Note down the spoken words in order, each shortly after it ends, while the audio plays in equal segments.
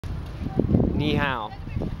Ni hao.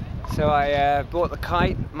 So I bought the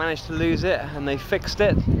kite, managed to lose it, and they fixed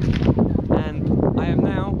it, and I am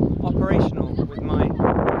now operational with my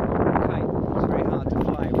kite. It's very hard to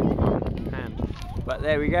fly with one hand, but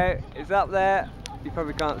there we go. It's up there. You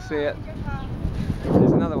probably can't see it.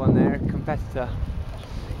 There's another one there, a competitor.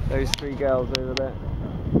 Those three girls over there.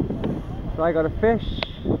 So I got a fish.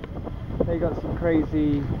 They got some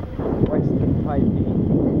crazy Western typey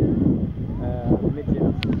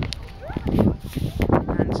midgets.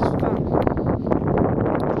 And it's just fun.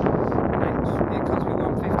 And it cost me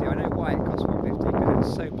 $1.50. I know why it cost $1.50, because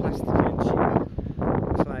it's so plasticky and cheap.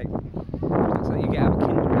 It's like you get out of a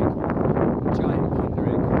Kinder Egg, a giant Kinder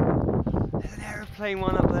Egg. There's an aeroplane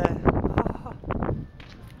one up there.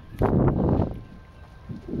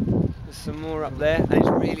 There's some more up there, and it's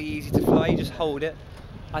really easy to fly. You just hold it.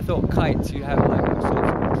 I thought kites you have like all sorts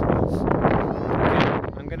of controls.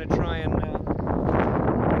 Okay, I'm going to try and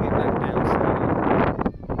bring it back down slowly.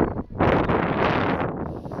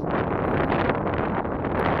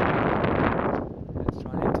 Let's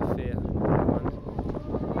try and interfere.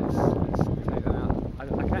 Let's take that out. I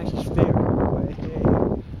can actually steer it.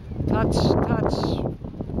 Touch.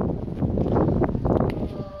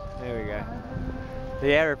 There we go.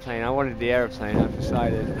 The aeroplane. I wanted the aeroplane. I've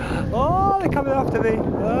decided. Oh, they're coming after me.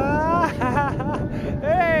 Ah,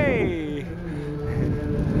 hey!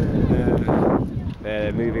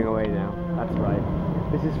 They're moving away now. That's right.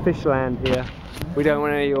 This is Fishland here. We don't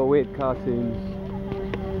want any of your weird cartoons.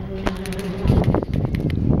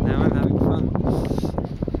 Now I'm having fun.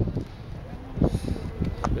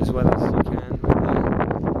 As well as you can with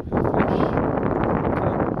fish.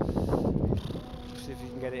 Okay. See if you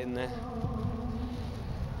can get it in there.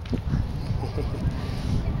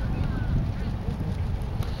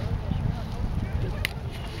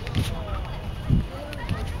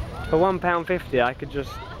 For £1.50 I could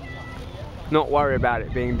just not worry about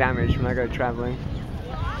it being damaged when I go travelling.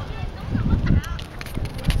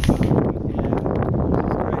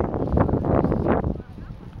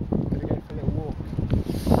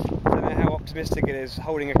 Optimistic it is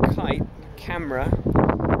holding a kite camera. Oh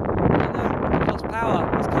no, I've lost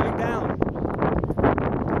power, it's coming down.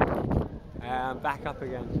 Back up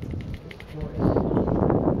again.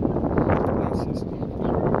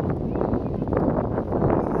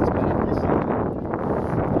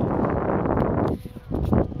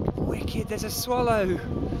 Wicked, there's a swallow.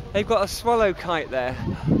 They've got a swallow kite there.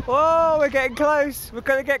 Oh, we're getting close. We're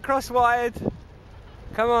going to get cross-wired.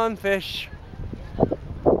 Come on, fish.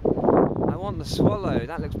 I want the swallow.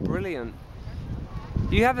 That looks brilliant.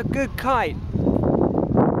 You have a good kite. There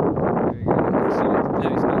we go. No,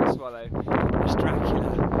 it's not a swallow. It's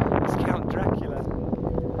Dracula. It's Count Dracula.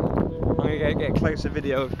 I'm going to go get a closer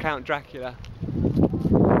video of Count Dracula.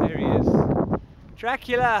 There he is.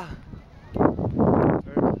 Dracula!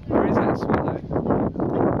 Where is that swallow?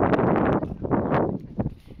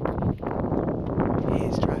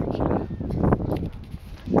 Here's Dracula.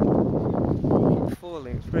 Keep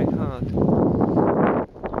falling, it's very hard.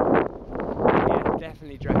 Yeah,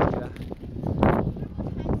 definitely Dracula.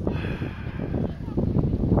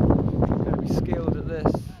 Gotta be skilled at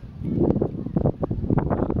this.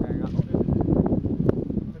 Going up.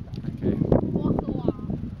 Okay.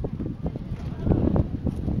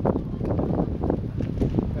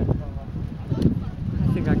 I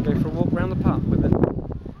think I can go for a walk around the park with it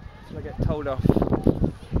until I get told off.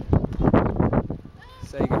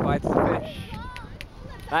 Say goodbye to the fish.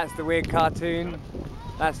 That's the weird cartoon.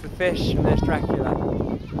 That's the fish, and there's Dracula.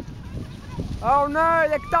 Oh no,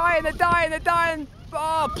 they're dying!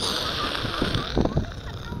 Oh.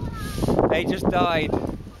 They just died.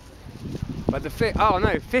 But the fish, oh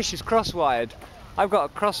no, fish is cross-wired. I've got a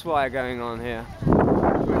crosswire going on here.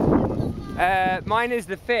 Mine is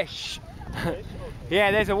the fish.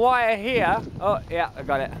 Yeah, there's a wire here. Oh, yeah, I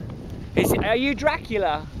got it. Are you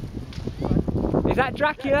Dracula? Is that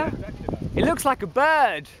Dracula? It looks like a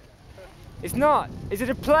bird. It's not. Is it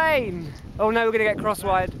a plane? Oh no, we're gonna get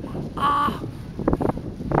cross-wired. Ah!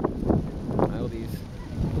 All these.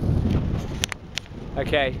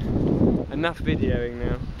 Okay, enough videoing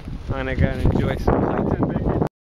now. I'm gonna go and enjoy some kite.